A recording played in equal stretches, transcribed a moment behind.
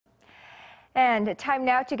And time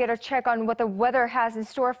now to get a check on what the weather has in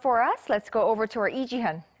store for us. Let's go over to our Lee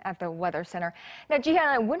Jee-hyun at the Weather Center. Now,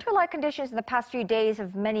 Ji-hyun, winter-like conditions in the past few days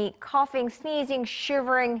of many coughing, sneezing,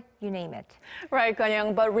 shivering, you name it. Right,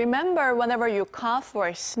 Kanyang, but remember, whenever you cough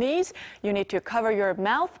or sneeze, you need to cover your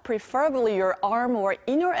mouth, preferably your arm or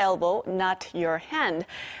inner elbow, not your hand.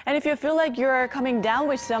 And if you feel like you're coming down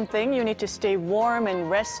with something, you need to stay warm and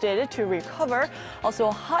rested to recover. Also,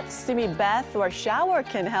 a hot, steamy bath or shower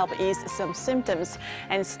can help ease some symptoms.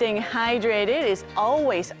 And staying hydrated is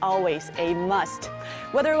always a must.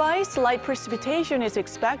 Weather-wise, light precipitation is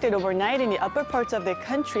expected overnight in the upper parts of the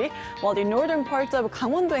country, while the northern parts of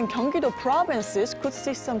Gangwon-do and Gyeonggi-do provinces could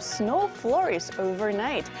see some snow flurries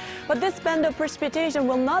overnight. But this band of precipitation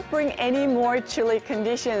will not bring any more chilly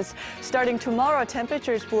conditions. Starting tomorrow,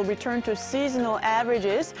 temperatures will return to seasonal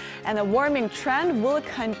averages, and a warming trend will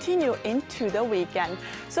continue into the weekend.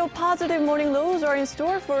 So positive morning lows are in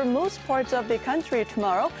store for most parts of the country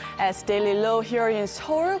tomorrow, as daily low here in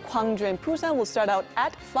Seoul, Gwangju, and Busan will start out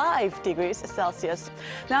at 5 degrees Celsius.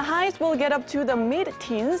 Now highs will get up to the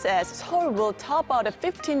mid-teens as Seoul will top out at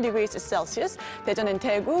 15 degrees Celsius. Daejeon and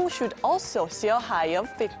Daegu should also see a high of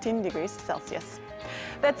 15 degrees Celsius.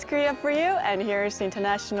 That's Korea for you, and here's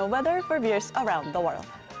international weather for viewers around the world.